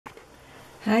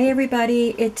Hi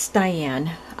everybody, it's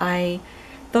Diane. I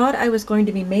thought I was going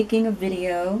to be making a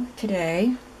video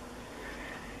today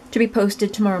to be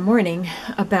posted tomorrow morning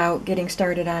about getting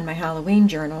started on my Halloween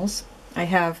journals. I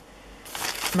have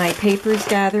my papers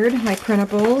gathered, my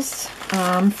printables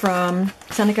from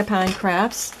Seneca Pond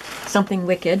Crafts, Something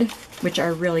Wicked, which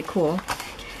are really cool.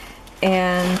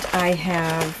 And I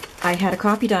had a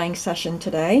coffee dyeing session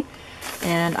today,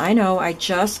 and I know I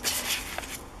just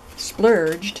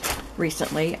splurged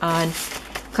recently on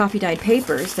coffee dyed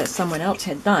papers that someone else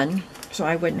had done, so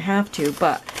I wouldn't have to,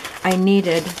 but I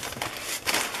needed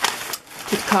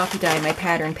to coffee dye my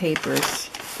pattern papers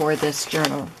for this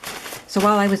journal. So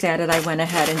while I was at it, I went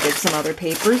ahead and did some other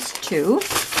papers too.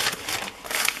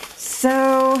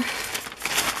 So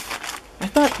I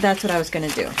thought that's what I was going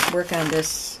to do, work on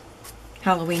this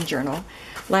Halloween journal.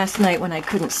 Last night when I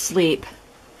couldn't sleep,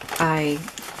 I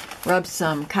rubbed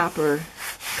some copper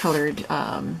colored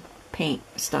paint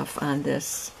stuff on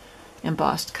this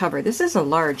embossed cover. This is a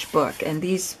large book, and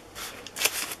these,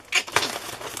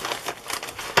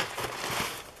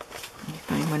 let me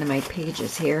find one of my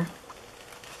pages here.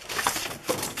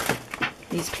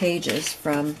 These pages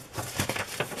from,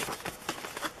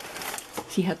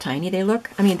 see how tiny they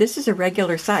look? I mean, this is a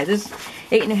regular size. This is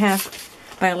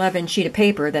 8.5 by 11 sheet of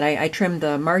paper that I trimmed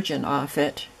the margin off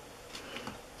it.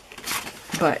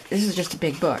 But this is just a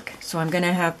big book. So I'm going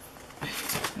to have,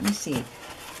 let me see,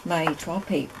 my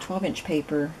 12-inch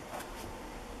paper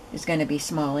is going to be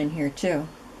small in here too.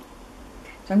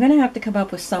 So I'm going to have to come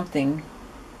up with something,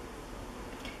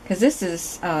 because this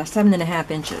is 7.5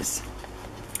 inches.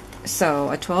 So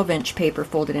a 12-inch paper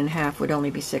folded in half would only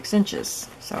be 6 inches.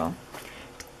 So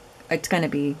it's going to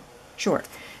be short.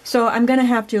 So I'm going to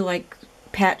have to like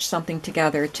patch something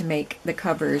together to make the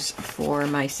covers for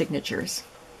my signatures.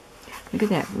 Look at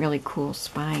that really cool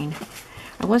spine.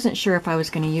 I wasn't sure if I was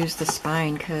going to use the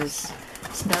spine because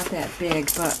it's not that big,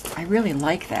 but I really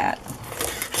like that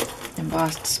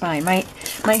embossed spine. My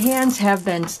hands have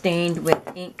been stained with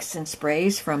inks and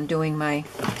sprays from doing my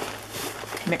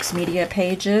mixed media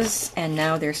pages, and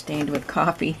now they're stained with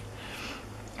coffee.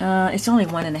 It's only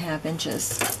 1.5 inches,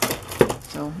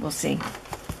 so we'll see.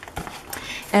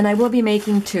 And I will be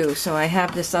making two, so I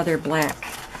have this other black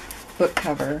book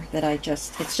cover that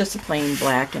it's just a plain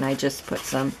black, and I just put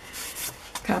some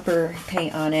copper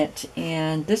paint on it,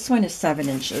 and this one is 7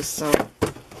 inches, so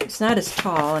it's not as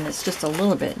tall, and it's just a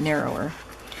little bit narrower.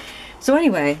 So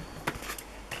anyway,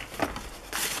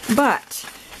 but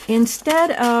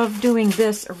instead of doing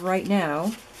this right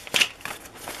now,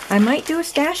 I might do a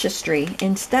Stashistry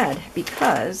instead,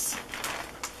 because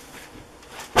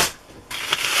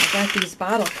I got these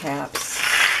bottle caps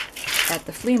at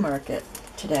the flea market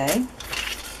today,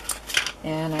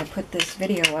 and I put this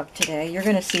video up today. You're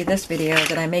going to see this video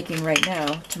that I'm making right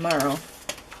now tomorrow.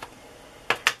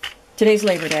 Today's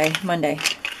Labor Day, Monday.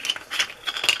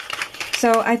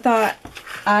 So I thought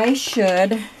I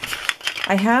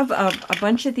have a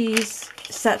bunch of these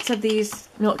sets of these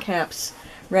milk caps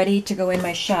ready to go in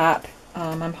my shop.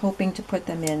 I'm hoping to put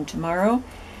them in tomorrow,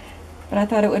 but I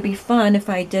thought it would be fun if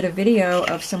I did a video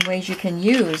of some ways you can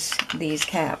use these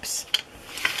caps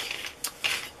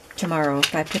tomorrow.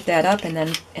 If I put that up and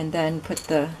then put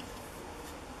the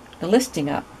listing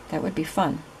up, that would be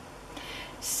fun.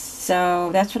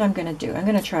 So that's what I'm going to do. I'm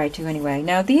going to try to anyway.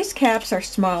 Now these caps are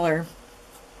smaller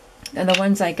than the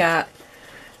ones I got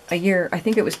I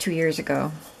think it was 2 years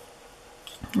ago,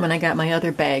 when I got my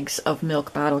other bags of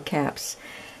milk bottle caps.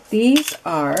 These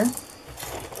are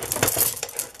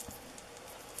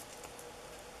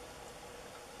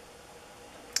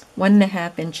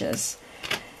 1.5 inches.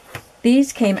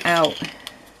 These came out,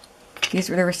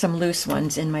 there were some loose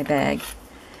ones in my bag.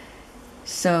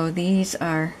 So these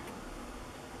are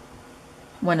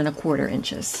 1.25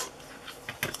 inches.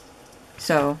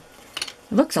 So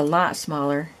it looks a lot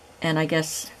smaller, and I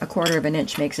guess 1/4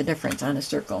 inch makes a difference on a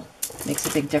circle. Makes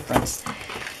a big difference.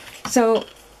 So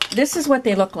this is what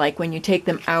they look like when you take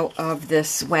them out of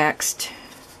this waxed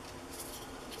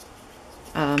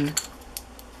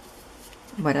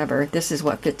whatever. This is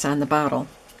what fits on the bottle.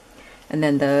 And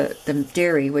then the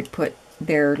dairy would put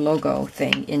their logo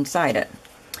thing inside it.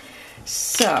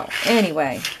 So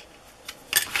anyway,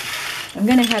 I'm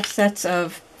going to have sets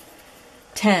of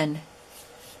 10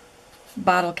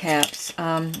 bottle caps.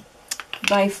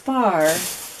 By far,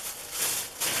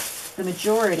 the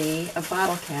majority of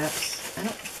bottle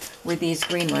caps were these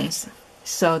green ones.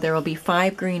 So there will be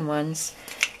 5 green ones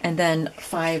and then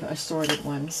 5 assorted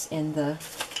ones in the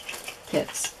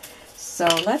kits. So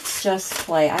let's just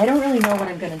play. I don't really know what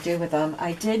I'm going to do with them.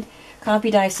 I did copy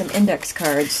dye some index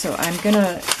cards, so I'm going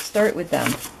to start with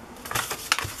them.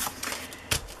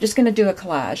 just going to do a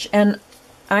collage. And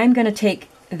I'm going to take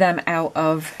them out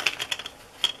of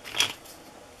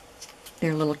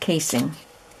their little casing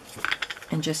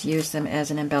and just use them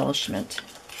as an embellishment.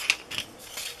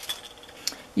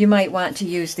 You might want to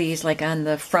use these like on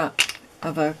the front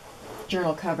of a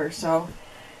journal cover, so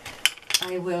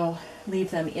I will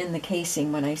leave them in the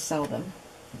casing when I sell them.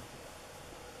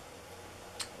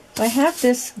 So I have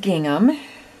this gingham,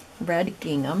 red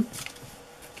gingham.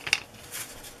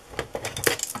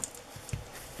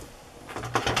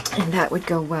 And that would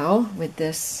go well with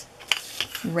this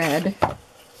red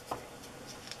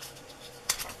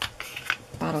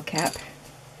bottle cap.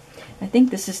 I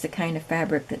think this is the kind of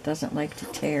fabric that doesn't like to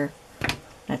tear.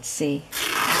 Let's see.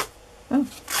 Oh,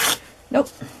 nope,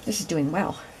 this is doing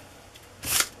well.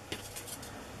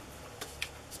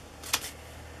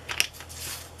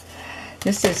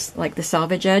 This is like the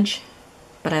selvage edge,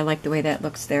 but I like the way that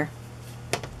looks there.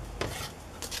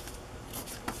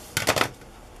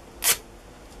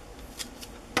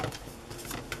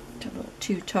 It's a little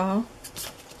too tall.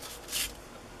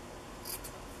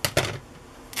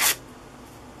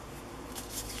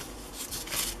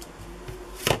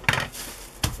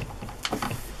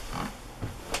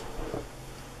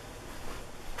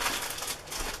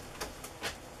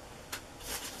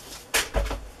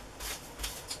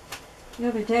 The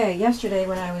other day, yesterday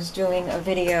when I was doing a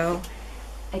video,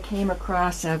 I came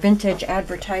across a vintage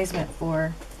advertisement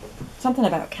for something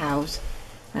about cows,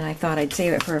 and I thought I'd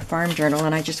save it for a farm journal,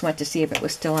 and I just went to see if it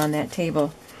was still on that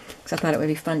table, because I thought it would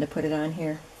be fun to put it on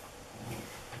here.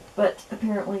 But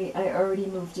apparently I already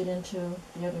moved it into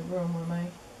the other room where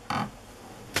my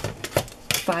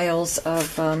files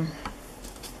of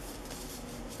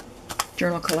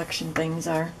journal collection things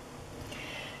are.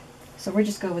 So we'll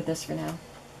just go with this for now.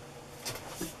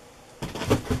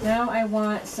 Now I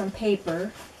want some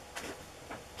paper.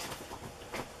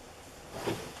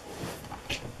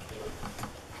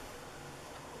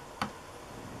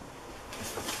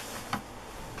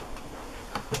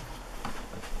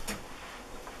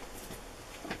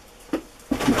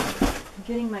 I'm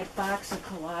getting my box of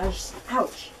collage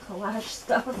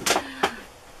stuff.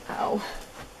 Ow.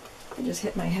 I just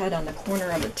hit my head on the corner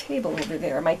of the table over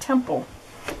there, my temple.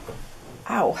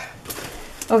 Ow.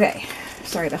 Okay,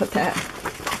 sorry about that.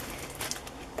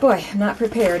 Boy, I'm not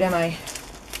prepared, am I?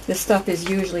 This stuff is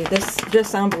usually,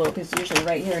 this envelope is usually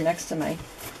right here next to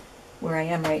where I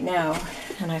am right now,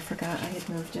 and I forgot I had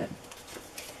moved it.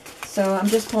 So I'm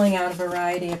just pulling out a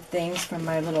variety of things from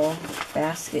my little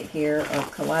basket here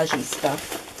of collage-y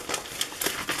stuff.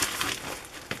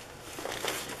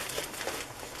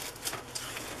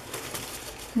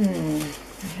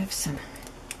 I have some.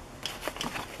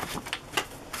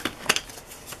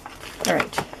 All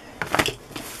right.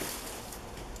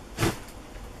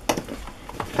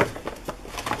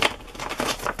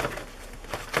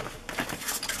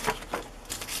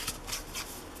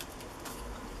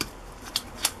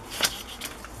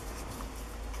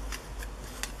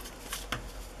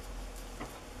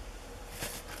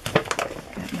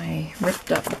 Got my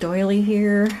ripped up doily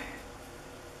here.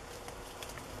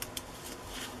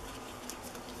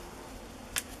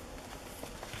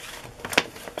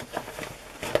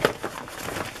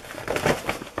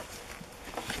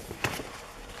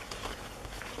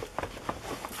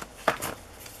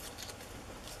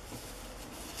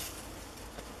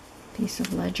 Piece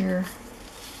of ledger.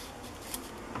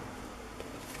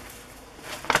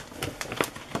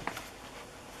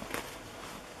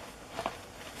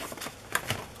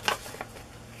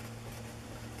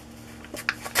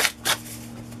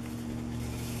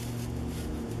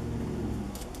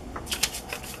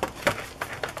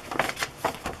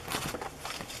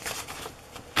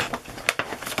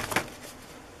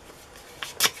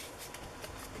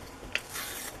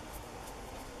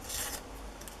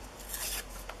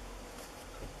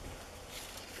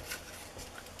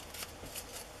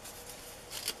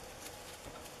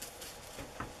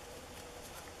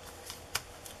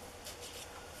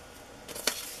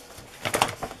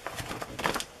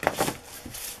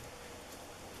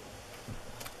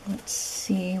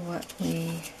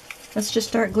 Let's just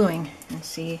start gluing and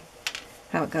see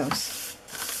how it goes.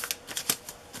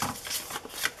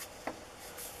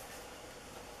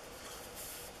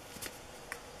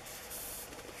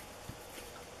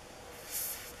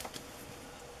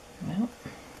 Well,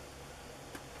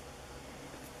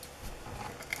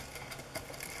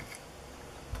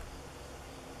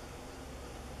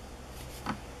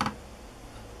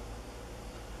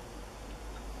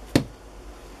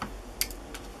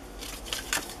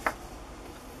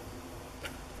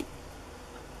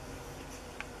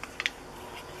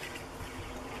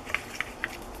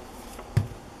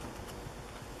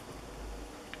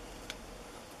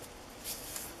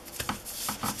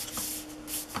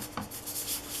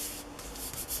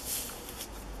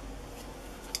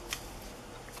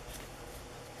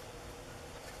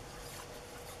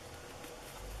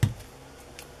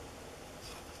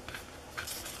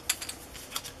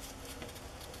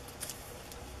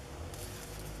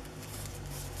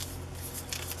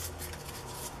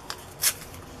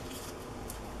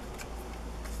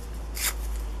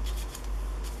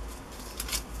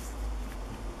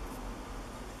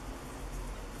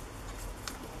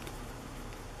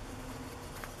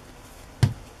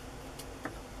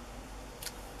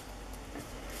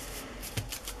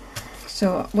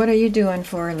 So what are you doing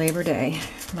for Labor Day,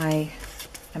 my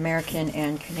American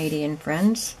and Canadian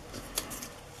friends?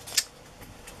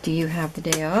 Do you have the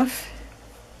day off?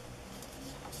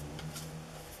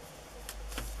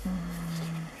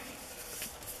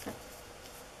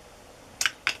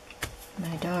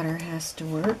 My daughter has to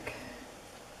work.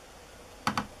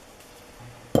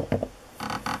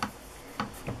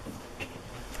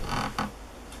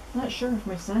 Not sure if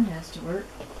my son has to work.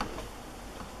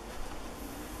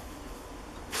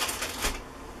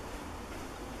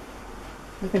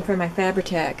 Looking for my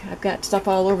Fabri-Tac. I've got stuff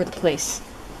all over the place.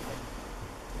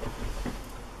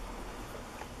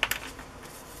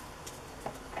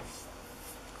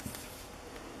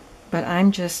 But I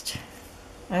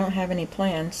don't have any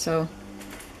plans, so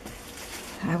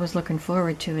I was looking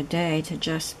forward to a day to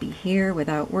just be here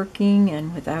without working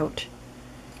and without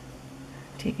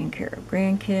taking care of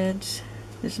grandkids.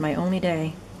 This is my only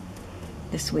day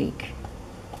this week.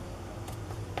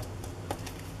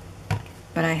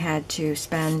 But I had to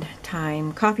spend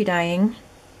time coffee dyeing,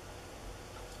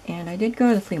 and I did go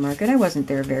to the flea market. I wasn't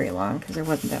there very long because there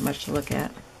wasn't that much to look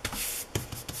at.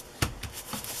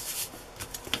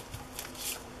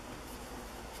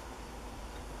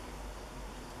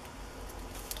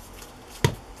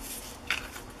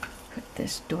 Put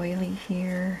this doily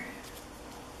here.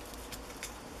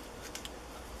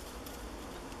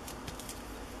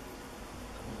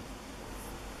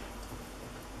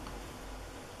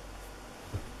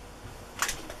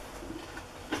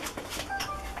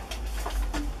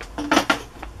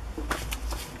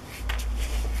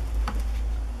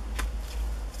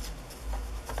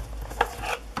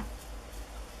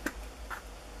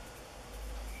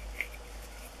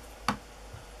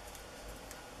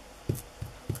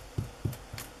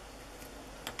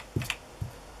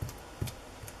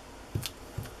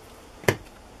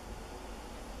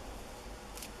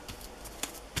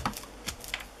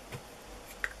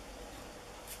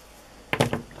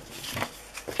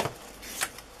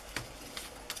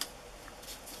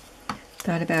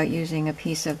 Thought about using a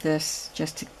piece of this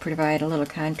just to provide a little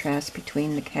contrast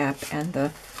between the cap and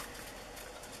the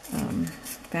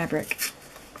fabric.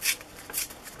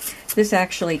 This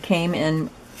actually came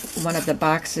in one of the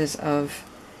boxes of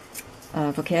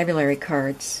vocabulary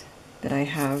cards that I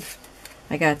have.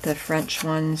 I got the French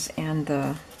ones and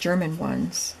the German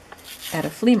ones at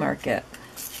a flea market.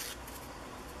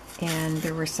 And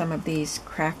there were some of these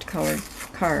craft colored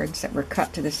cards that were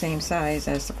cut to the same size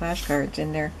as the flashcards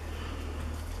in there.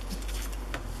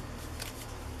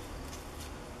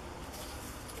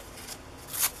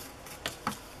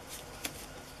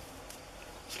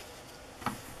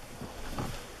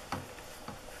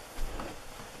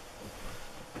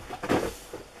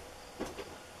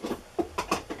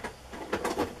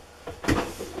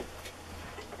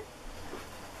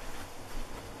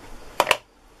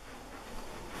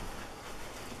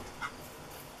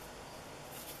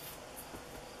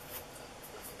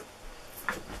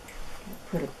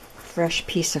 Put a fresh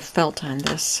piece of felt on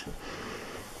this.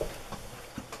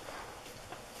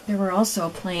 There were also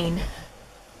plain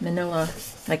manila,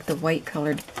 like the white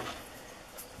colored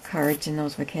cards in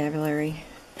those vocabulary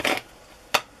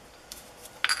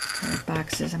card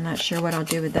boxes. I'm not sure what I'll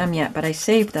do with them yet, but I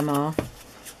saved them all.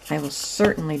 I will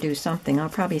certainly do something. I'll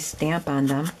probably stamp on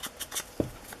them.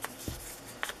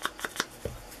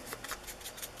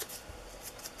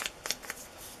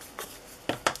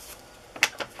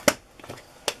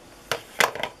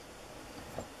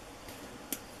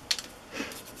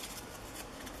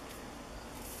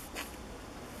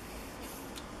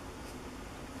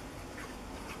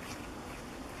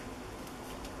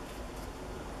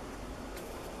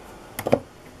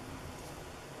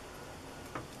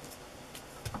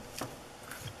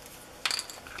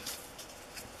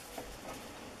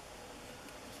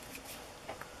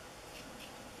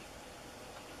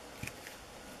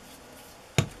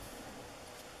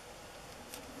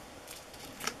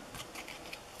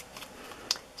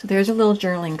 So there's a little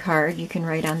journaling card. You can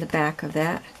write on the back of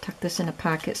that. Tuck this in a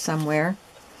pocket somewhere.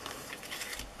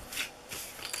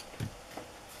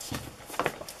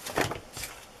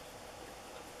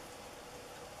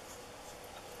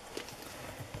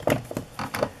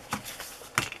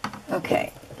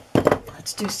 Okay,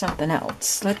 let's do something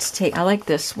else. I like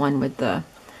this one with the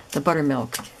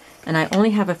buttermilk. And I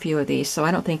only have a few of these, so I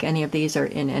don't think any of these are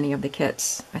in any of the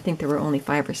kits. I think there were only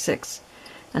 5 or 6,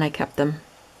 and I kept them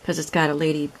because it's got a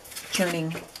lady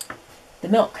churning the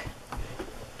milk,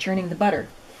 churning the butter.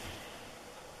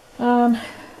 Thought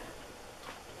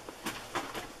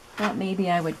maybe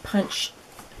I would punch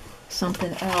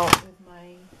something out with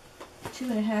my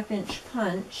 2.5-inch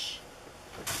punch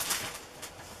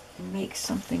and make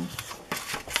something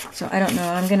So I don't know,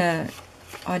 I'm gonna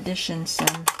audition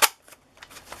some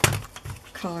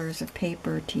colors of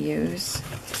paper to use.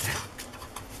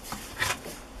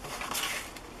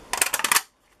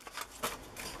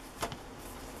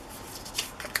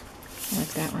 I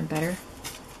like that one better.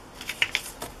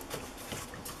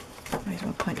 Might as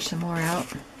well punch some more out.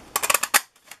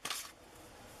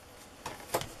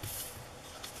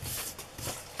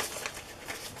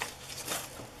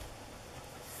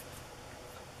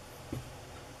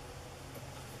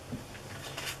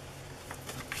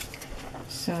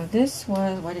 So this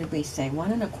was, what did we say,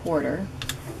 1 1/4.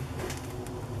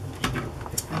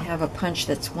 I have a punch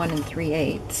that's 1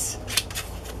 3/8.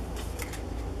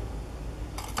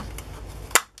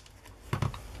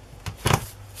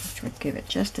 Which would give it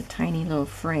just a tiny little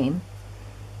frame.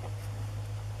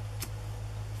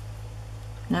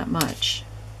 Not much.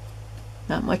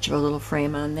 Not much of a little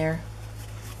frame on there.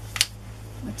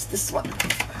 What's this one?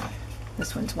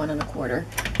 This one's 1 1/4.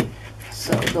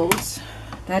 So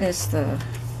that is the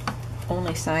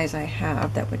only size I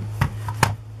have that would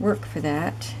work for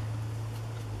that.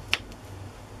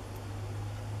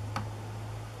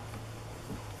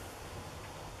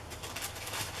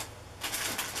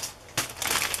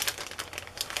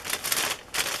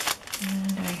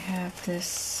 And I have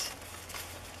this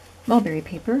mulberry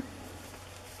paper,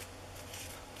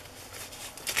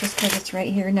 just because it's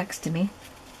right here next to me.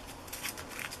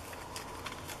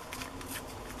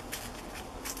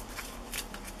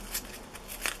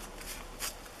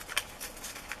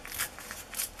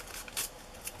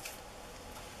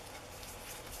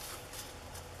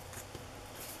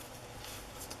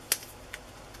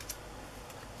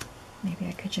 Maybe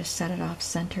I could just set it off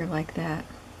center like that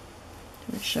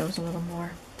so it shows a little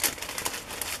more.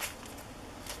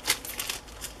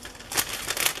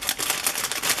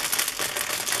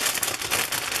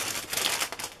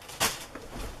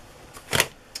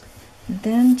 And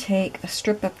then take a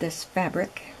strip of this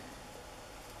fabric .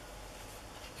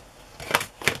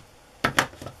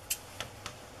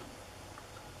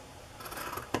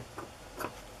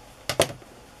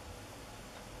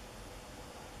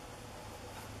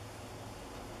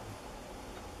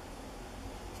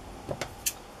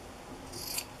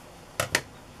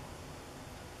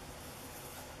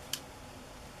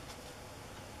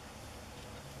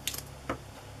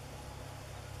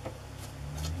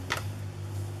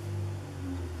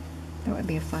 That would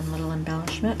be a fun little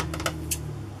embellishment.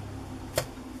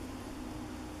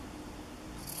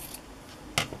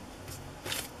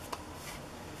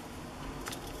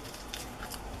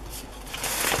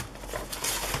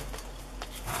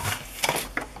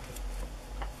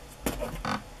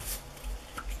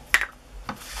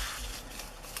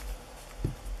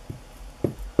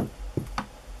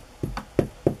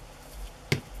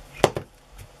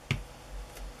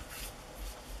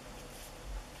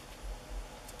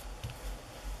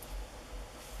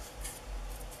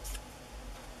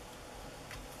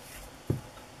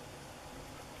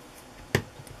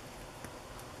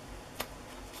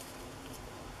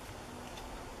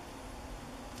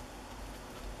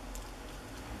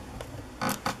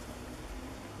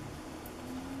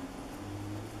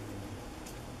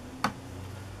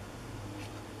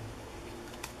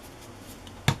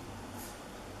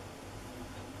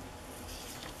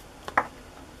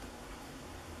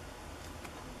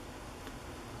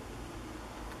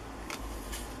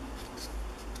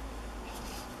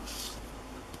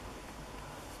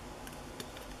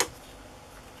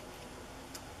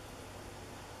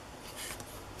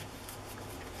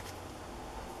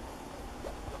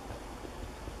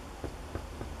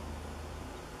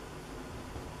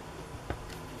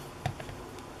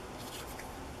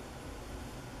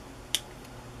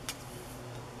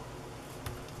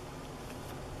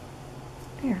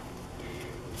 There.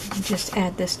 And just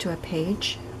add this to a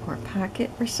page or a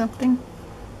pocket or something.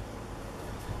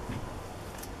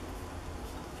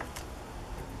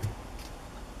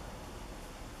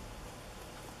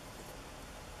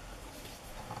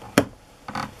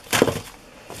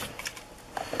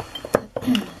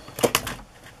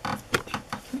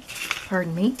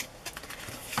 Pardon me.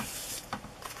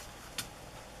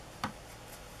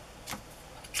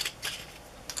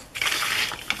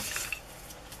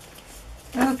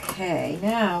 Okay,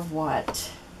 now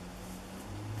what?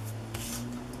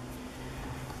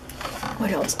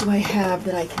 What else do I have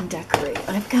that I can decorate?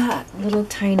 I've got little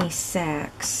tiny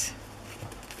sacks.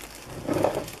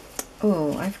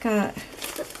 Oh, I've got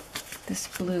this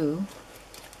blue.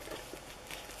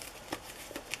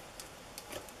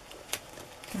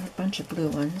 Got a bunch of blue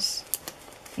ones.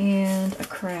 And a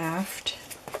craft.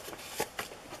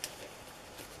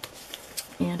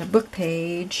 And a book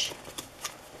page.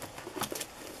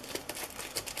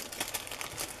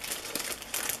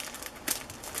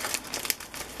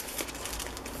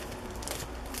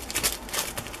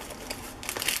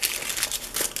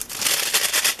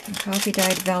 coffee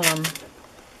dyed vellum.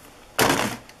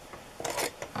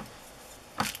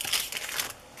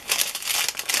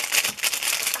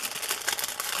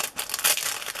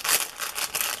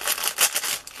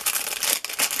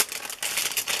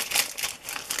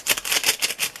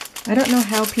 I don't know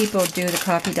how people do the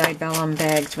coffee dyed vellum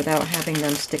bags without having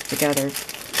them stick together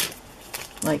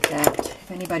like that. If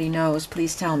anybody knows,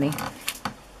 please tell me.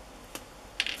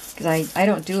 Because I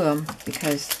don't do them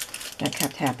because that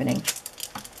kept happening.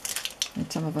 And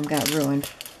some of them got ruined.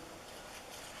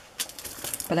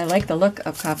 But I like the look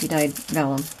of coffee dyed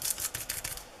vellum.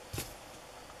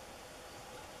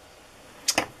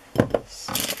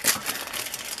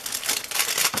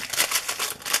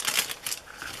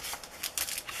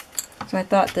 So I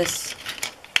thought this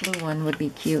blue one would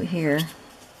be cute here.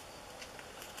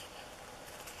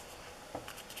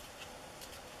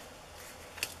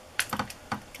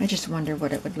 I just wonder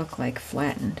what it would look like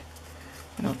flattened.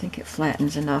 I don't think it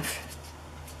flattens enough.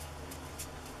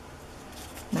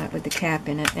 Not with the cap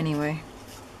in it anyway.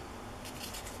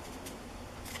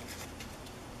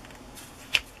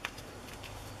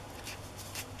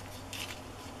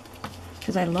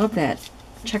 Because I love that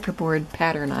checkerboard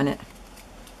pattern on it.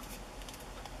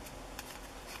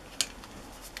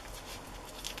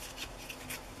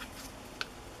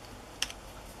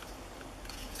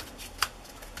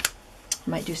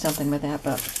 Might do something with that,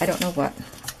 but I don't know what.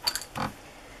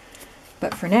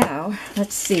 But for now,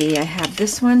 let's see. I have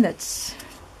this one that's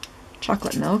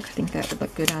chocolate milk. I think that would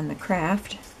look good on the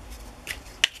craft.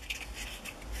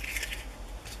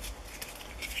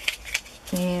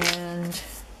 And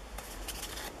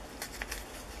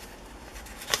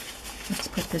let's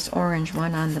put this orange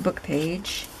one on the book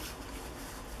page.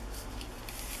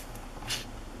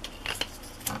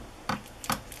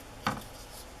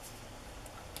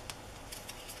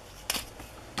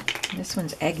 This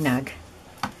one's eggnog.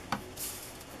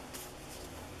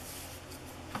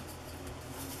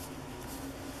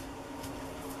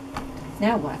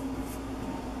 Now what?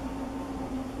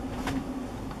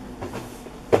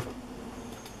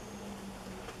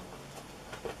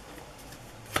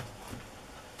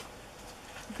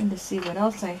 Looking to see what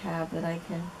else I have that I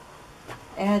can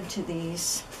add to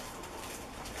these.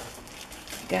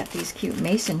 Got these cute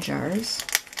mason jars.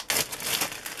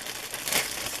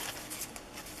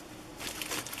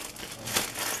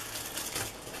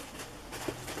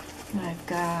 I've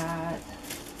got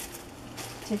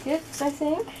tickets, I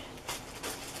think.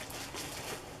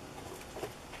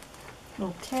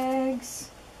 Little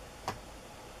tags.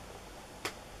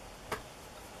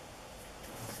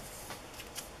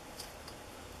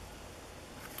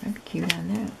 That'd be cute on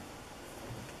that.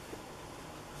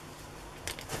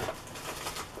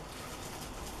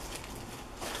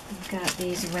 I've got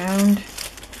these round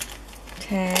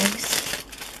tags.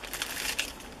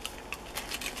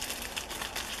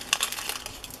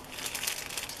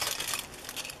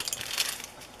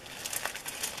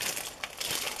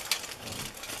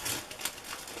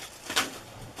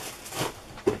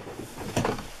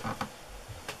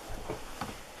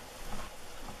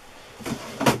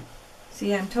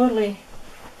 See, I'm totally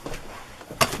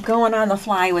going on the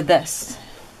fly with this.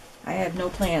 I have no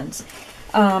plans.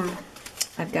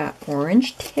 I've got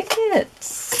orange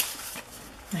tickets.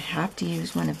 I have to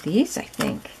use one of these, I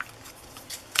think.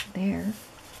 There.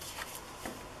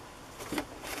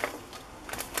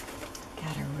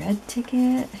 Got a red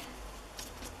ticket.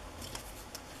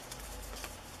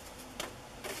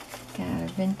 Got a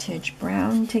vintage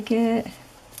brown ticket.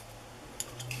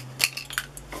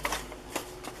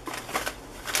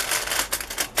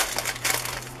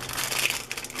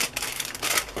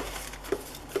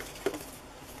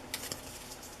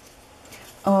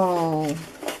 Oh,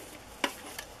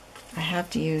 I have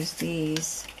to use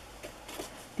these.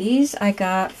 These I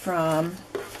got from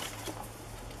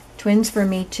Twins for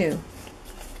Me Too.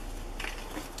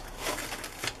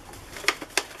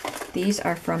 These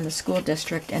are from the school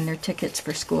district and they're tickets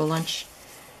for school lunch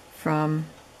from,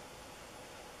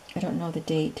 I don't know the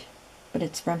date, but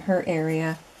it's from her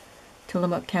area,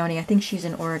 Tillamook County. I think she's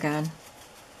in Oregon.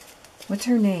 What's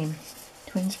her name?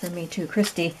 Twins for Me Too.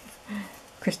 Christy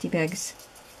Biggs.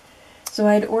 So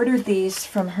I'd ordered these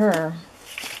from her,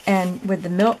 and with the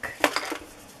milk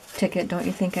ticket, don't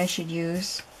you think I should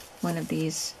use one of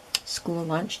these school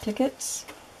lunch tickets?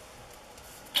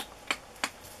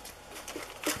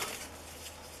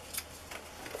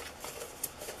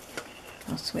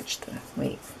 I'll switch the,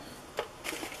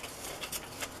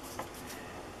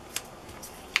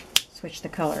 switch the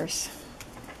colors.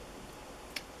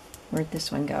 Where'd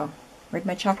this one go? Where'd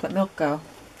my chocolate milk go?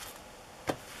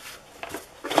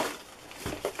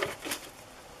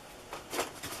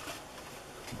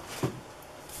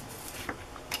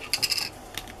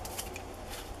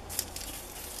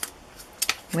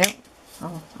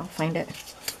 find it.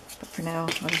 But for now,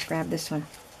 I'll just grab this one.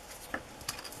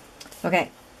 Okay,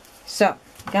 so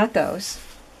got those.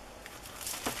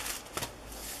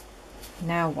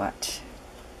 Now what?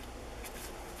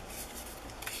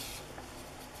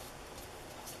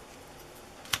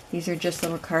 These are just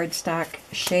little cardstock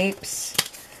shapes.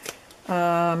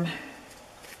 I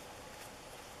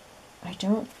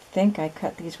don't think I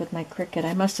cut these with my Cricut.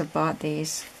 I must have bought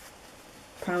these.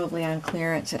 Probably on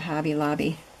clearance at Hobby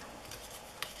Lobby.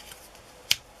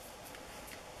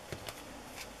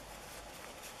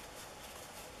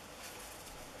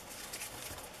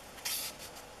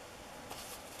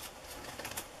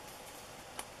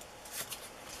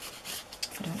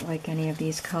 I don't like any of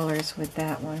these colors with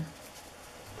that one.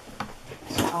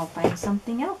 So I'll find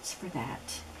something else for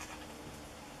that.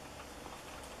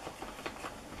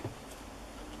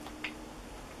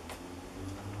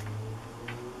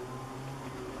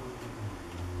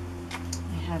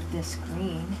 I have this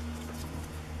green.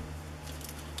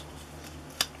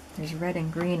 There's red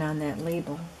and green on that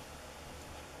label.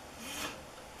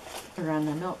 Or on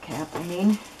the milk cap, I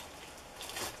mean.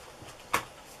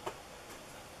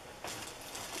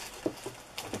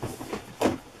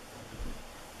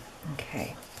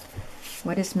 Okay.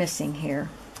 What is missing here?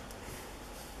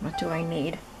 What do I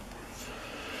need?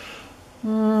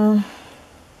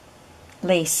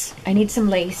 Lace. I need some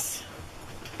lace.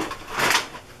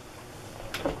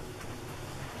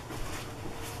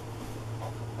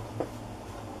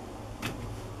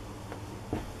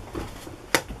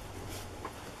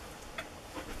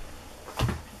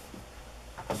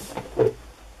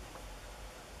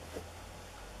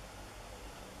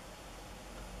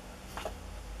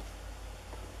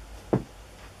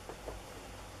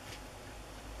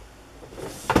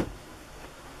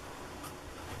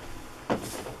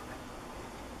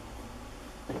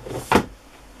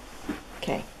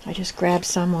 Okay, I just grabbed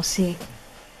some, we'll see.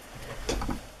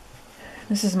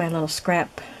 This is my little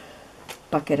scrap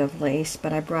bucket of lace,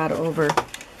 but I brought over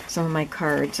some of my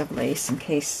cards of lace in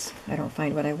case I don't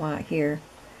find what I want here.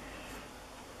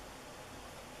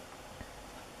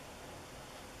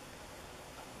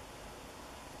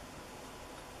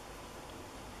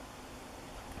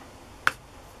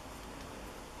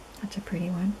 That's a pretty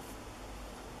one.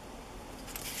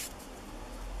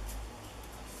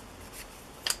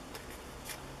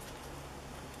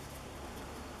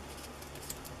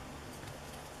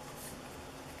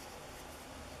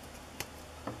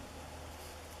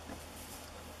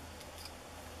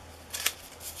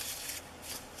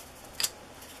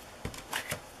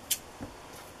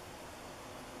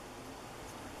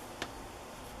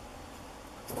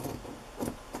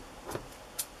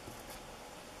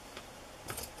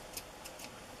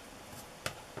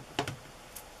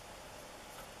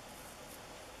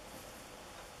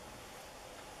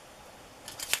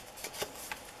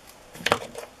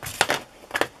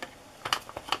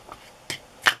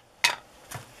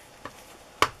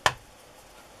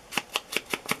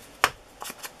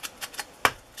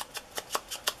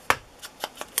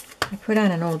 I put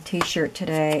on an old t-shirt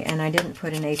today and I didn't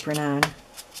put an apron on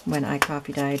when I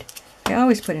copy dyed. I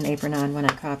always put an apron on when I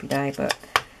copy dye, but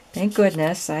thank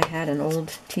goodness I had an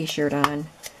old t-shirt on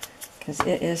because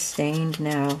it is stained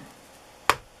now.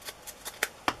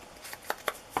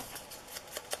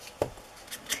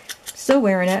 Still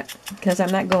wearing it because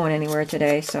I'm not going anywhere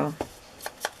today, so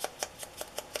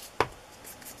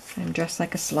I'm dressed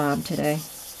like a slob today.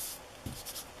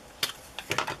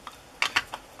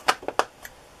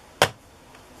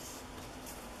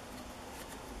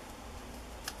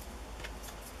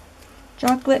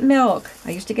 Chocolate milk.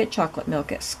 I used to get chocolate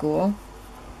milk at school.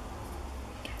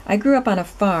 I grew up on a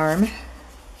farm.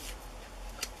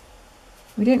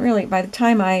 We didn't really, by the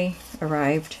time I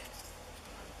arrived,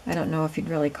 I don't know if you'd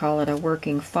really call it a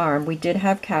working farm. We did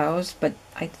have cows, but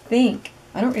I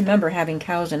don't remember having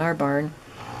cows in our barn,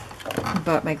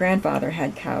 but my grandfather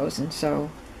had cows, and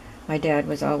so my dad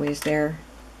was always there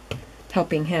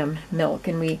helping him milk,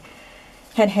 and we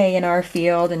had hay in our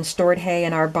field and stored hay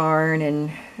in our barn,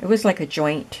 and it was like a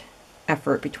joint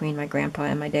effort between my grandpa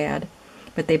and my dad.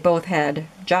 But they both had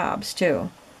jobs too.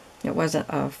 It wasn't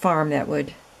a farm that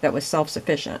was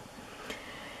self-sufficient.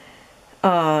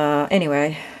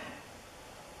 Anyway,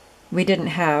 we didn't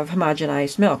have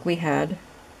homogenized milk. We had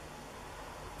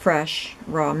fresh,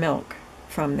 raw milk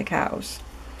from the cows.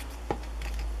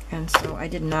 And so I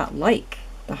did not like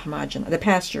the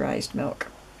pasteurized milk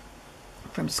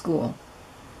from school.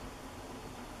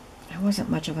 I wasn't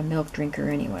much of a milk drinker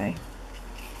anyway.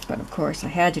 But of course I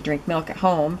had to drink milk at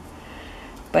home.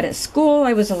 But at school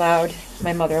I was allowed,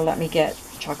 my mother let me get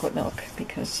chocolate milk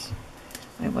because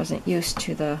I wasn't used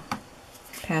to the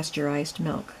pasteurized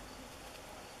milk.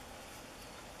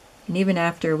 And even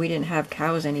after we didn't have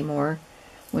cows anymore,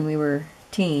 when we were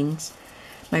teens,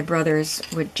 my brothers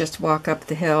would just walk up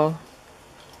the hill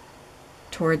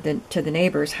to the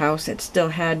neighbor's house that still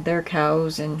had their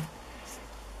cows, and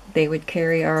they would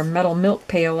carry our metal milk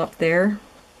pail up there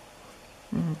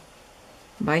and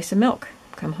buy some milk.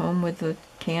 Come home with a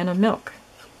can of milk.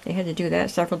 They had to do that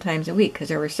several times a week because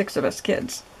there were 6 of us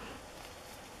kids.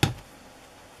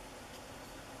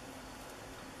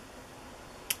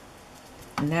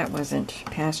 And that wasn't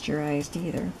pasteurized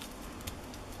either.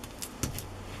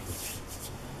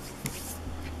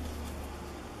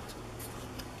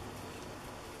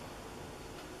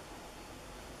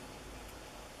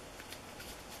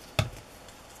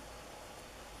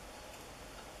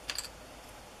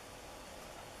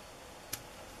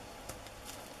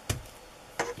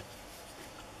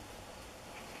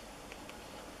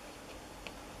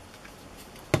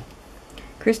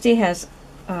 Christy has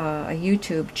a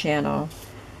YouTube channel,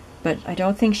 but I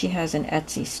don't think she has an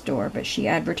Etsy store, but she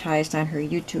advertised on her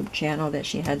YouTube channel that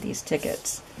she had these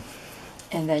tickets.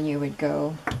 And then you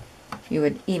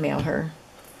would email her,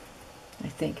 I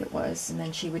think it was, and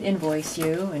then she would invoice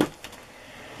you, and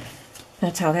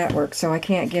that's how that works. So I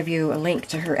can't give you a link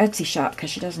to her Etsy shop because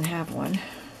she doesn't have one.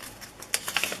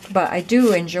 But I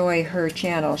do enjoy her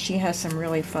channel. She has some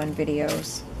really fun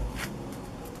videos.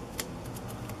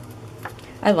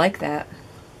 I like that.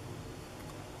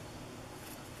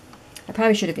 I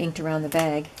probably should have inked around the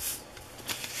bag.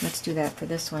 Let's do that for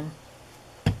this one.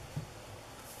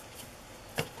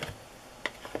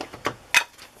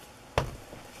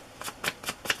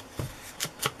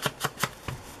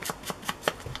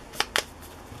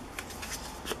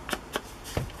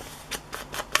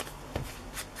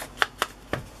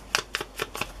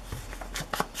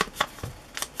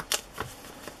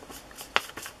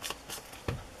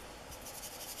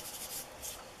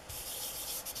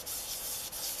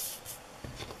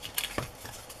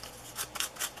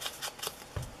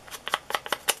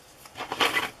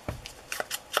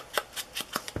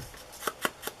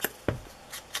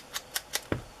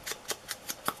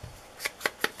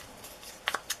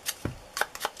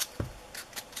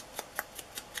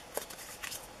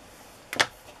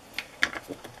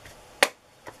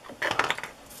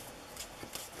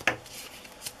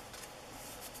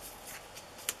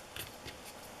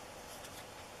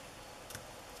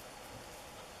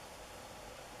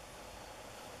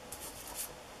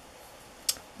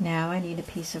 Now I need a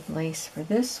piece of lace for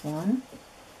this one.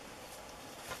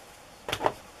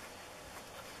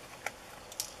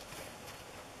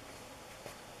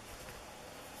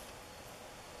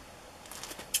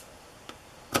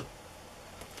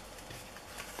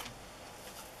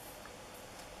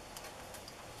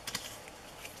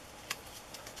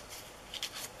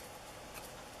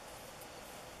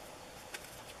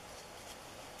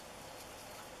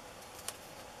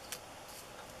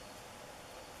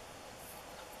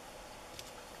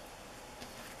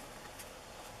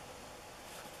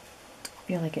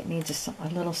 I feel like it needs a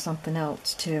little something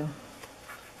else too.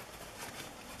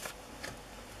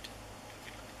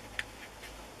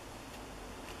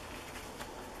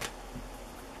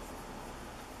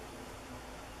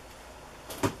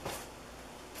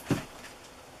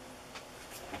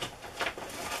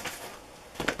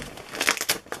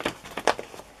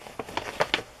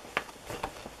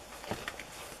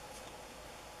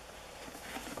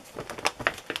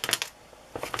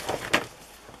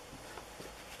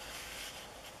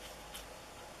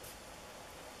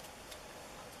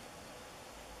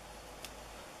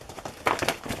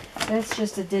 That's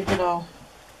just a digital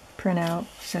printout. It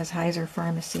says Heiser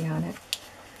Pharmacy on it.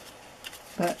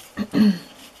 But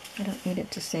I don't need it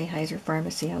to say Heiser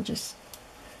Pharmacy.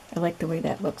 I like the way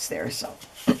that looks there, so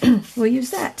we'll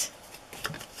use that.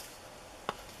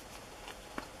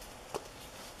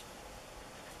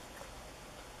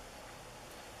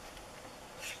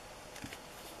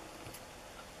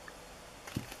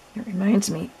 It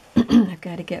reminds me, I've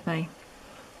got to get my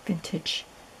vintage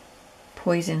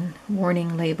poison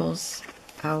warning labels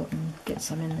out and get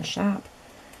some in the shop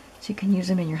so you can use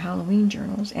them in your Halloween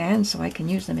journals, and so I can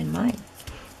use them in mine.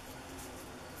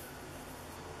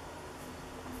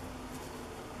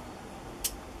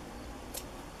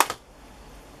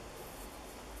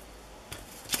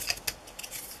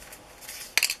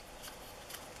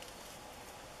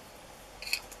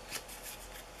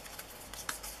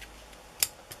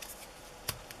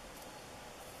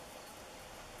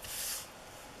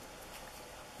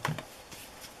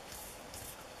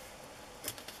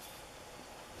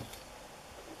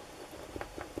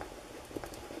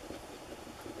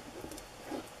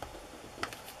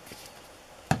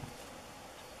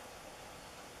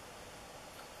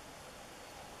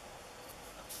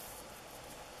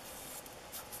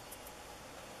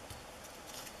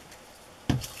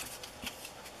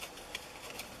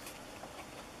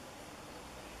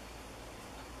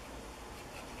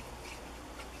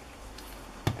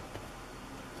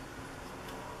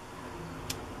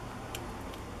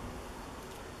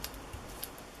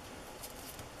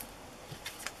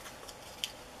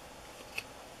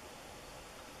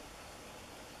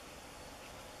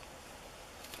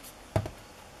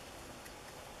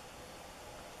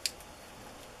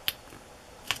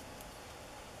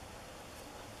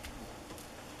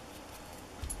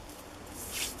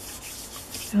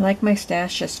 I like my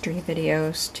Stashistry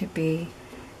videos to be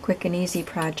quick and easy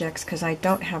projects because I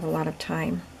don't have a lot of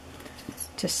time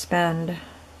to spend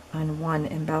on one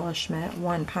embellishment,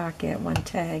 one pocket, one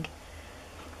tag.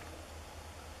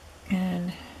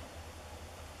 And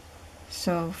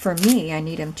so for me, I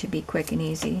need them to be quick and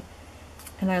easy.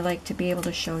 And I like to be able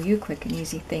to show you quick and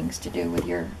easy things to do with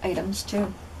your items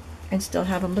too, and still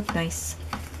have them look nice.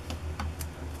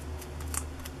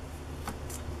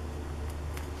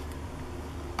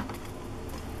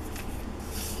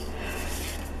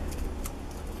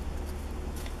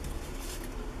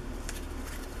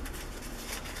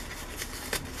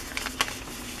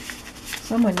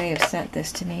 Someone may have sent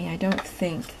this to me. I don't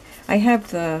think. I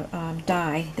have the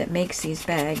die that makes these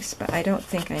bags, but I don't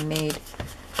think I made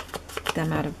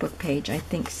them out of book page. I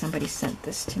think somebody sent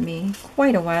this to me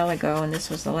quite a while ago, and this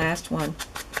was the last one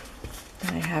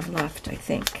that I have left, I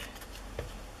think.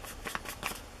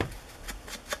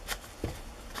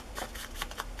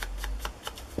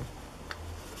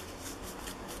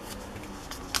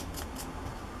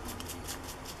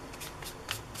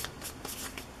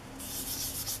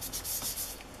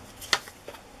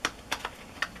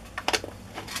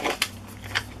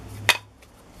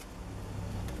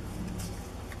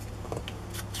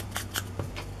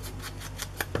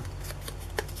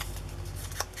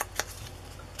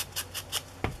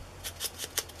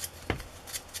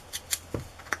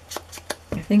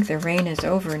 I think the rain is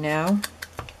over now,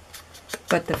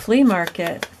 but the flea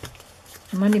market,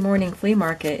 Monday morning flea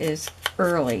market, is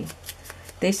early.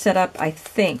 They set up, I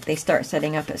think they start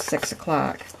setting up at 6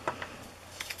 o'clock.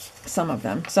 Some of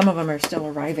them are still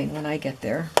arriving when I get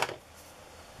there.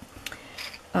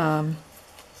 And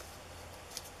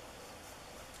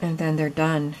then they're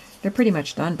done. They're pretty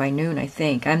much done by noon, I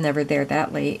think. I'm never there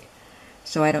that late,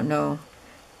 so I don't know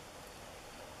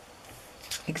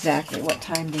exactly what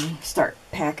time they start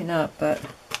packing up, but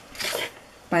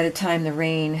by the time the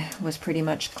rain was pretty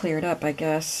much cleared up, I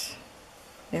guess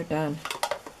they're done.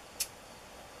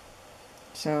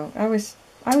 So I was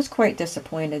quite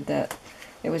disappointed that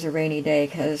it was a rainy day,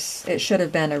 because it should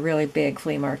have been a really big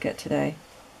flea market today,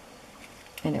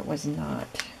 and it was not.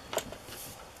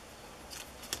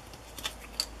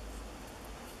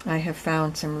 I have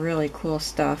found some really cool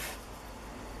stuff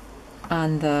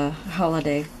on the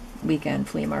holiday weekend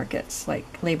flea markets,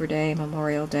 like Labor Day,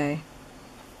 Memorial Day.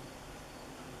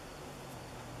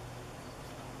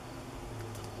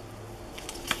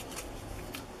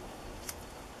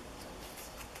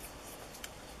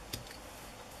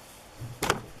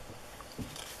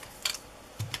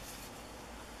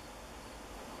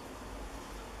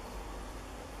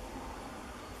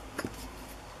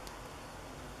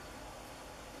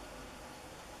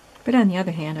 But on the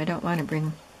other hand, I don't want to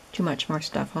bring too much more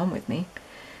stuff home with me.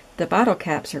 The bottle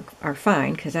caps are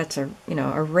fine, because that's a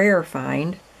rare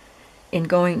find. In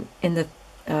the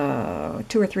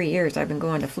 2 or 3 years I've been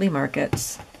going to flea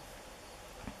markets,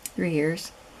 3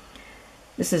 years,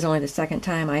 this is only the second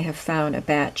time I have found a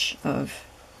batch of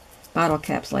bottle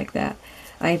caps like that.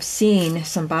 I've seen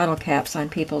some bottle caps on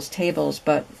people's tables,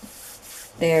 but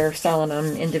they're selling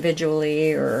them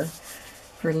individually or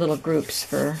for little groups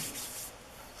for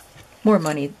more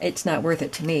money. It's not worth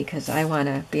it to me, because I want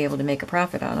to be able to make a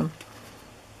profit on them.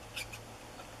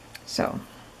 So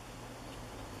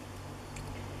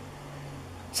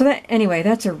that, anyway,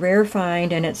 that's a rare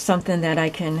find, and it's something that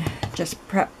I can just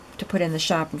prep to put in the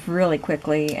shop really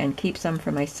quickly and keep some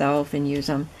for myself and use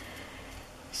them.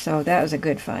 So that was a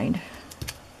good find.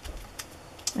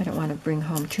 I don't want to bring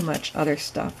home too much other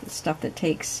stuff, stuff that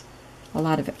takes a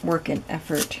lot of work and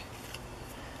effort.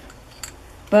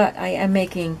 But I am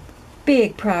making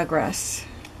big progress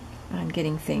on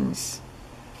getting things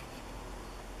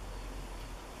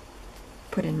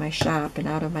put in my shop and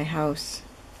out of my house.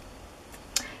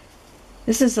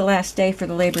 This is the last day for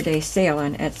the Labor Day sale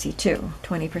on Etsy too.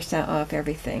 20% off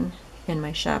everything in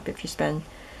my shop if you spend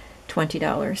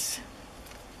 $20.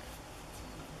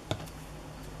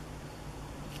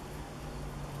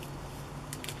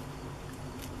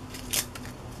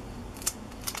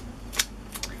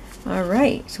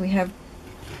 Alright, so we have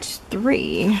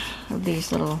 3 of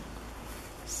these little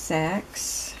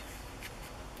sacks.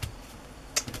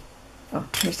 Oh,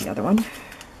 here's the other one.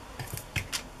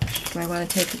 Do I want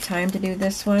to take the time to do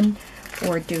this one,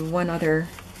 or do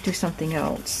something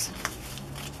else?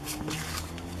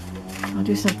 I'll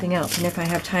do something else, and if I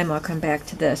have time I'll come back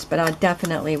to this, but I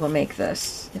definitely will make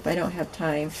this. If I don't have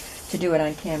time to do it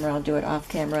on camera, I'll do it off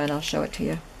camera and I'll show it to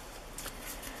you.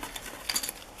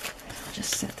 I'll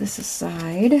just set this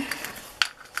aside.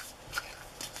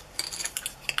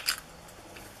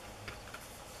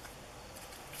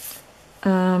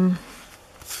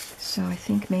 So I think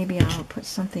think maybe I'll put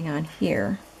something on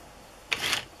here.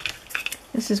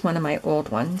 This is one of my old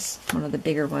ones, one of the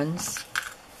bigger ones.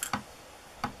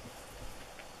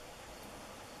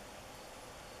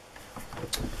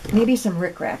 Maybe some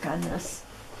rickrack on this.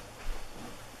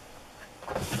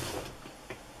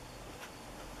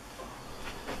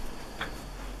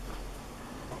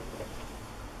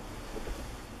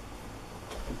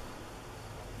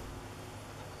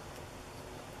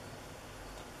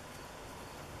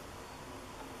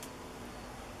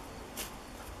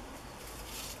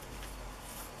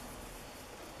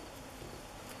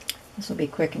 This will be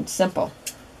quick and simple.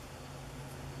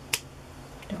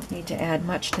 Don't need to add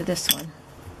much to this one.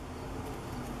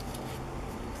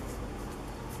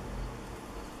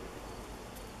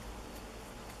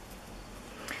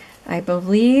 I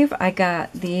believe I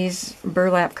got these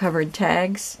burlap covered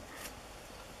tags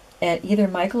at either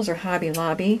Michael's or Hobby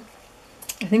Lobby.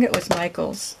 I think it was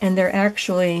Michael's, and they're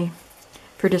actually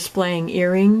for displaying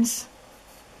earrings,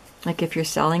 like if you're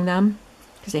selling them,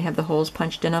 because they have the holes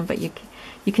punched in them, but you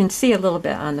can see a little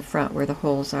bit on the front where the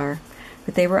holes are.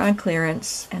 But they were on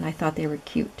clearance, and I thought they were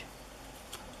cute.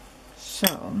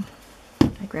 So,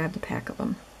 I grabbed a pack of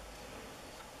them.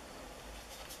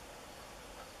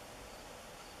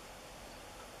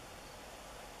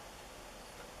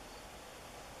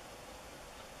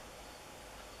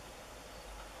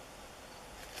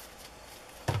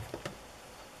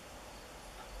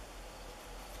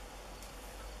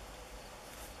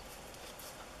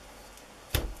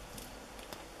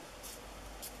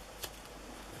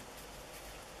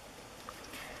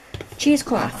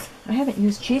 Cheesecloth. I haven't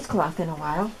used cheesecloth in a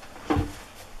while.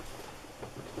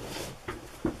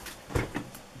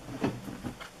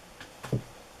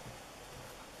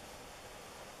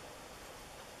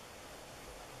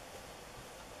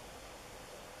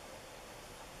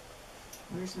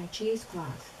 Where's my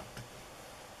cheesecloth?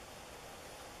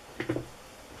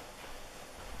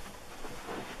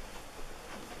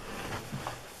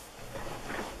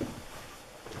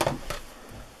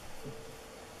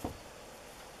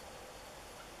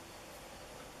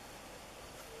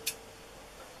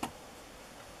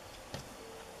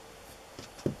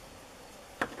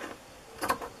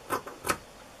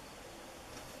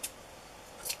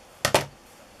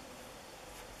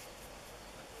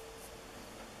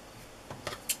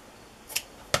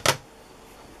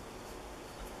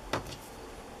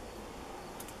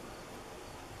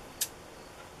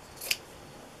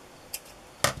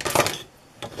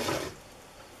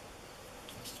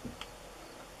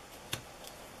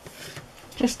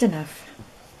 Just enough.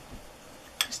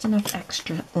 Just enough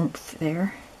extra oomph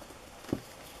there.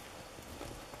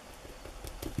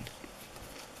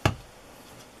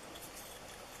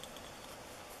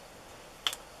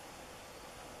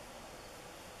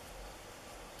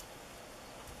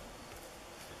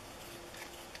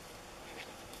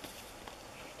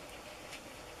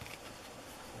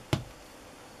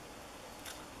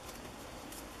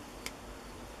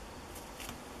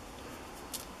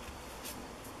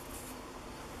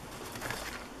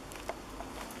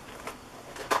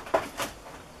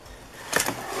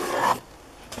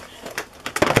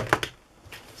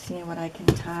 Seeing what I can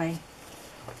tie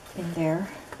in there.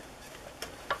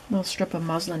 A little strip of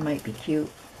muslin might be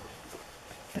cute,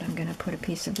 but I'm going to put a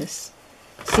piece of this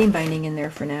seam binding in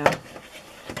there for now.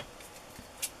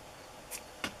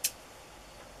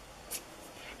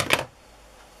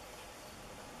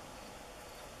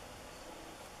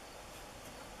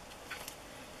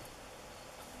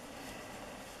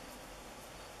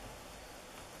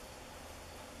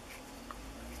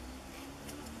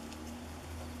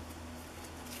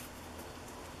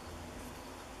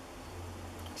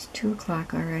 It's 2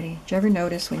 o'clock already. Do you ever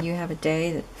notice when you have a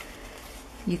day that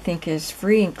you think is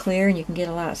free and clear and you can get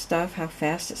a lot of stuff, how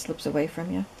fast it slips away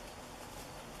from you?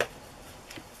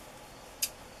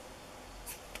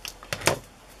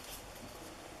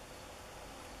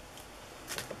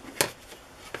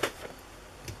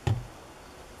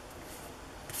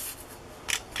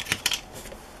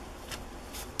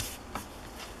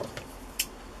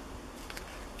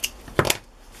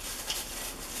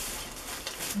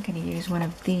 I'm going to use one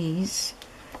of these.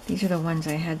 These are the ones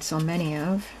I had so many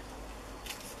of.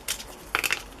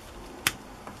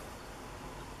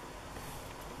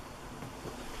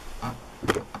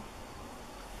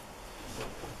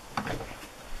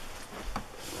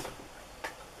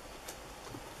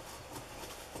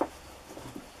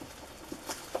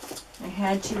 I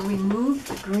had to remove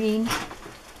the green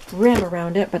rim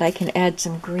around it, but I can add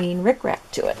some green rickrack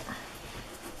to it.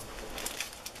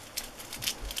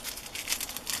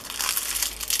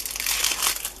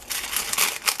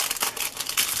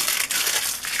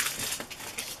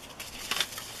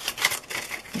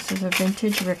 This is a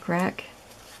vintage rickrack.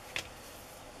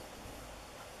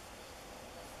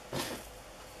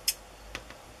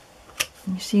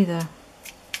 You see the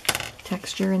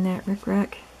texture in that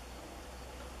rickrack?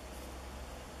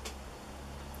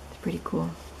 It's pretty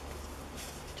cool.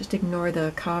 Just ignore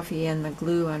the coffee and the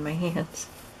glue on my hands.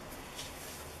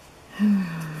 I'm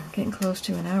getting close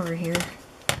to an hour here.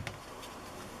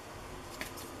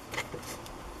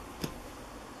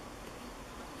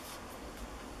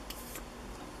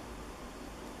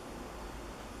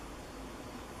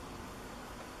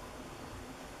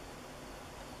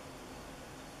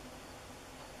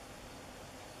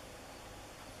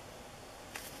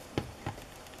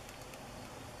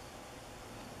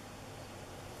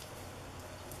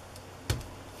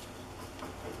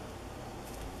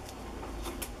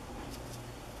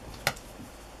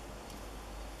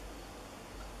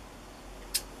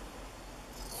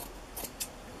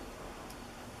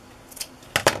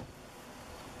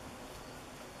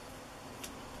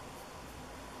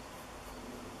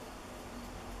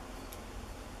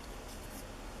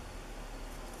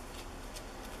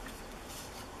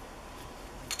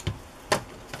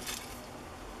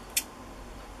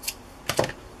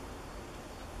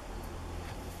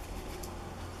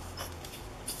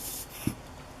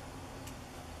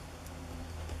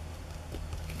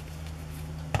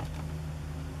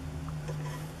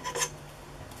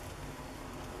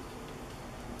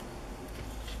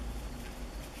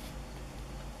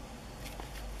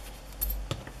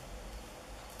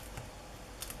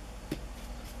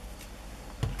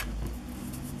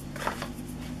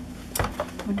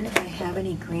 I wonder if I have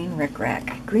any green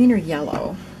rickrack. Green or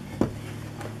yellow?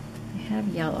 I have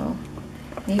yellow.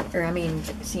 Maybe, or I mean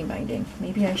seam binding.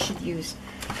 Maybe I should use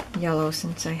yellow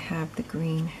since I have the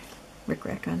green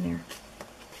rickrack on there.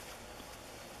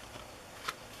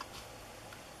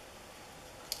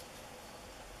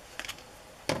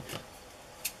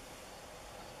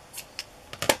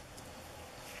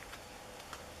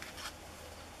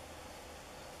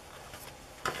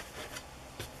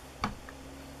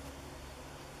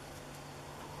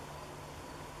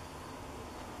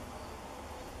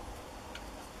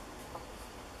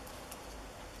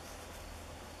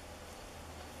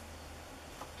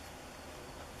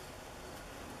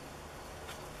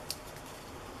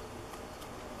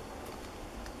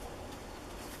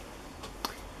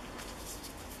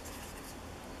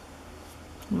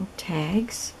 No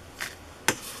tags.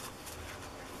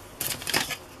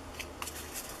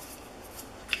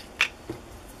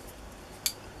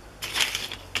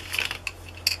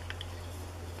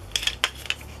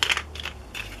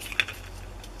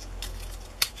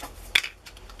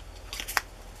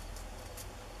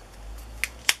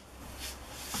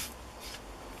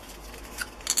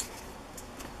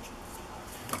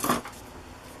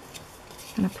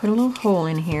 I'm going to put a little hole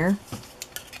in here.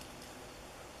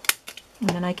 And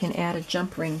then I can add a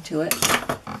jump ring to it,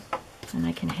 and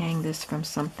I can hang this from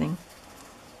something.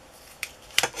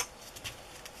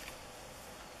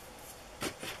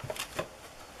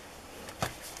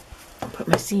 I'll put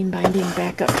my seam binding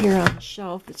back up here on the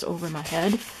shelf that's over my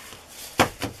head.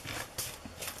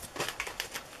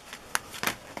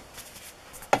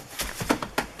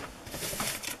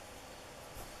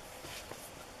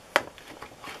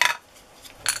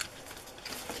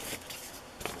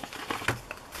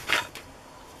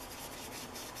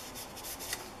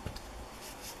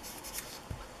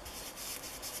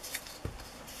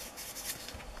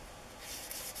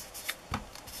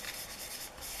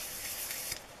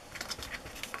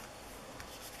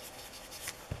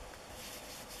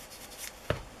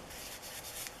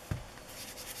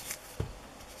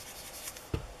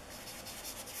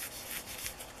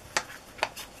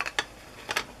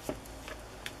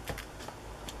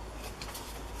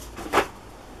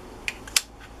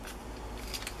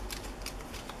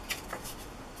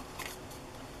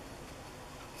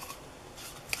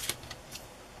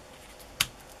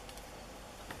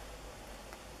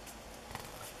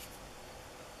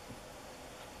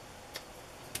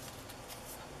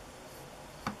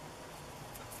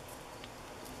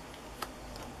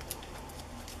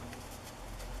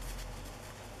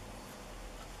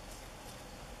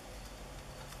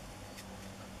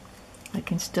 I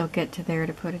can still get to there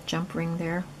to put a jump ring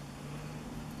there.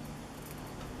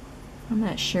 I'm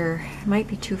not sure. It might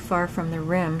be too far from the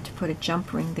rim to put a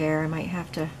jump ring there. I might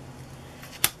have to,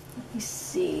 let me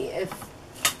see if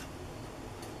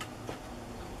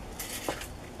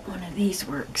one of these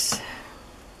works.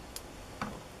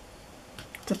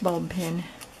 It's a bulb pin.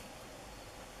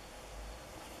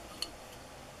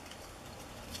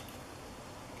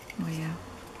 Oh yeah.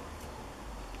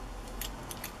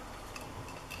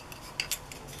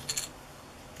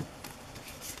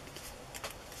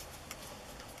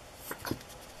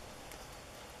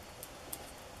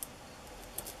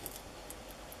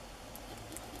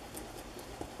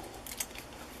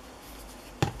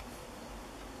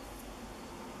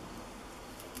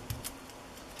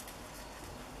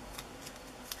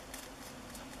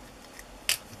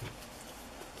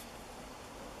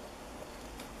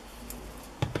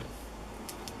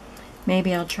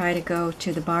 maybe I'll try to go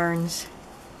to the barns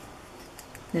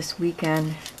this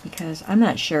weekend, because I'm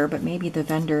not sure, but maybe the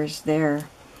vendors there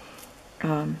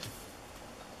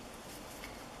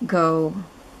go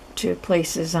to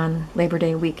places on Labor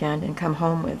Day weekend and come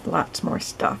home with lots more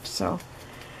stuff. So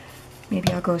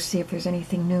maybe I'll go see if there's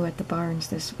anything new at the barns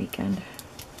this weekend.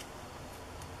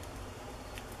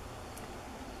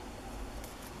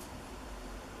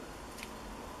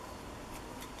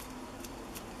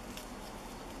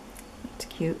 That's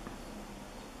cute.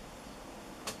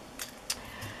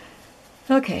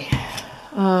 Okay,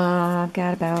 I've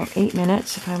got about 8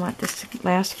 minutes if I want this to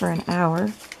last for an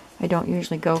hour. I don't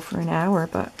usually go for an hour,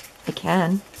 but I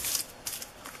can.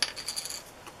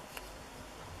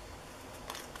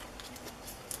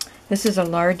 This is a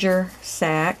larger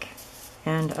sack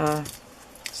and a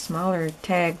smaller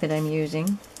tag that I'm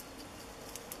using.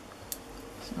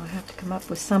 So I'll have to come up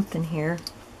with something here.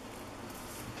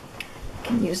 I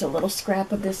can use a little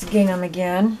scrap of this gingham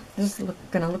again. This is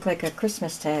going to look like a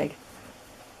Christmas tag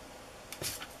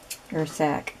or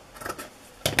sack.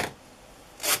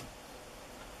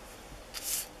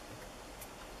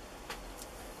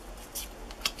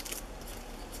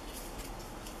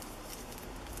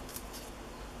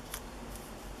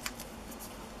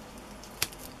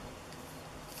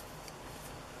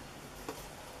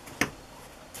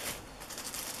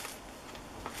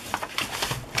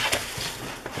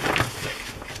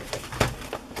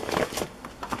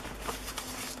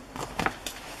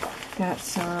 Got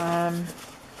some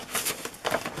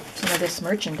of this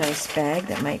merchandise bag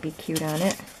that might be cute on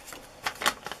it.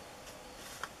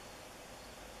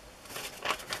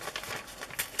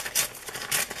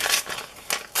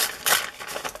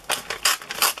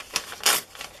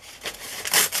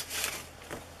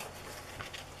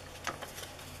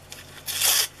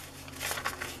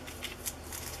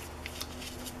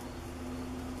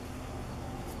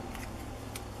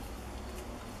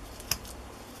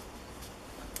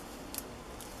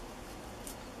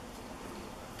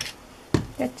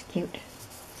 That's cute.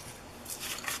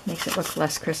 Makes it look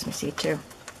less Christmassy too.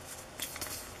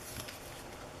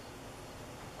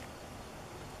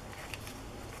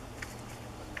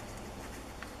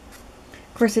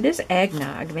 Of course, it is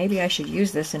eggnog. Maybe I should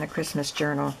use this in a Christmas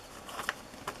journal.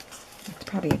 It's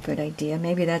probably a good idea.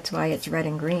 Maybe that's why it's red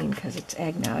and green, because it's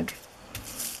eggnog.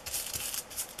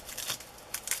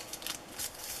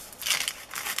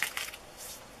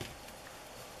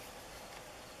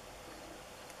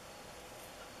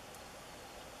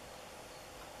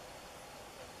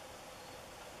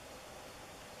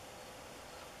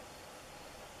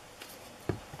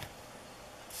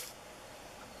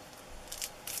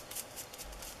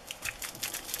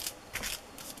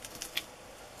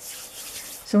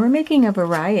 So we're making a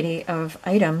variety of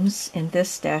items in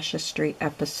this Stashistry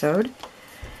episode,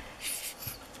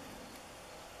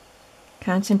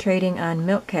 concentrating on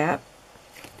milk cap,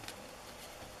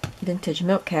 vintage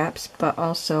milk caps, but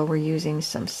also we're using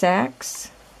some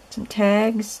sacks, some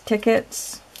tags,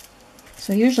 tickets.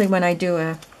 So usually when I do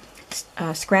a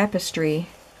Stashistry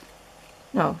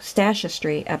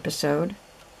episode,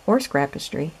 or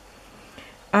Scrapistry,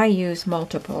 I use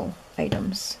multiple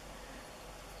items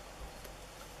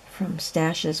from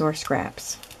stashes or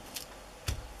scraps,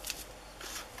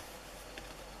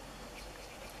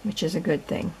 which is a good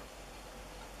thing.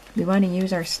 We want to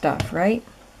use our stuff, right?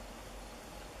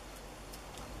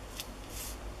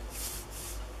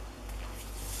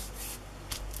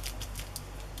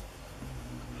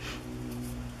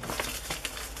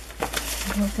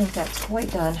 I don't think that's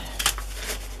quite done.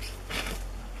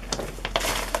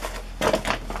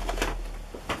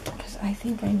 Because I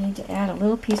think I need to add a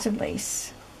little piece of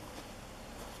lace.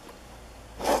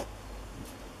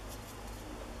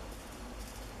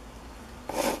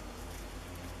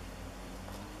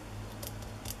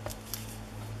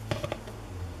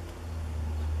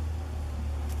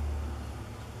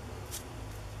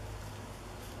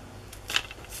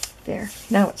 There,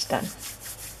 now it's done.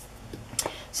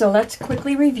 So let's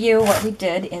quickly review what we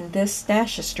did in this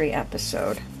Stashistry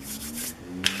episode.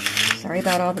 Sorry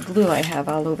about all the glue I have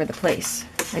all over the place.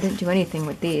 I didn't do anything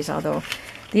with these, although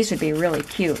these would be really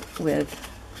cute with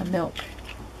a milk